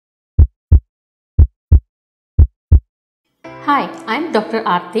Hi, I'm Dr.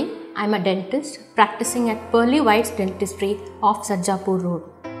 Aarthi. I'm a dentist practicing at Pearly White's Dentistry off Sarjapur Road.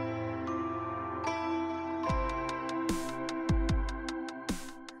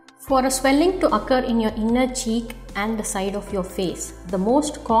 For a swelling to occur in your inner cheek and the side of your face, the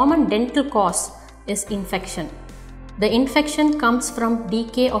most common dental cause is infection. The infection comes from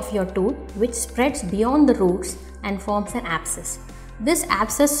decay of your tooth, which spreads beyond the roots and forms an abscess. This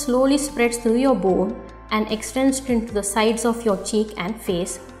abscess slowly spreads through your bone and extends into the sides of your cheek and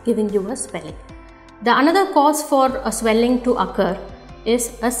face, giving you a swelling. The another cause for a swelling to occur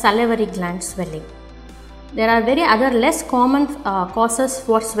is a salivary gland swelling. There are other less common causes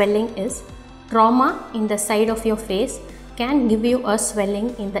for swelling is trauma in the side of your face can give you a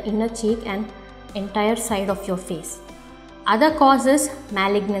swelling in the inner cheek and entire side of your face. Other causes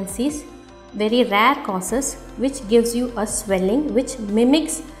malignancies, very rare causes which gives you a swelling which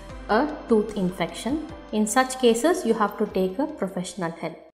mimics a tooth infection. In such cases, you have to take a professional help.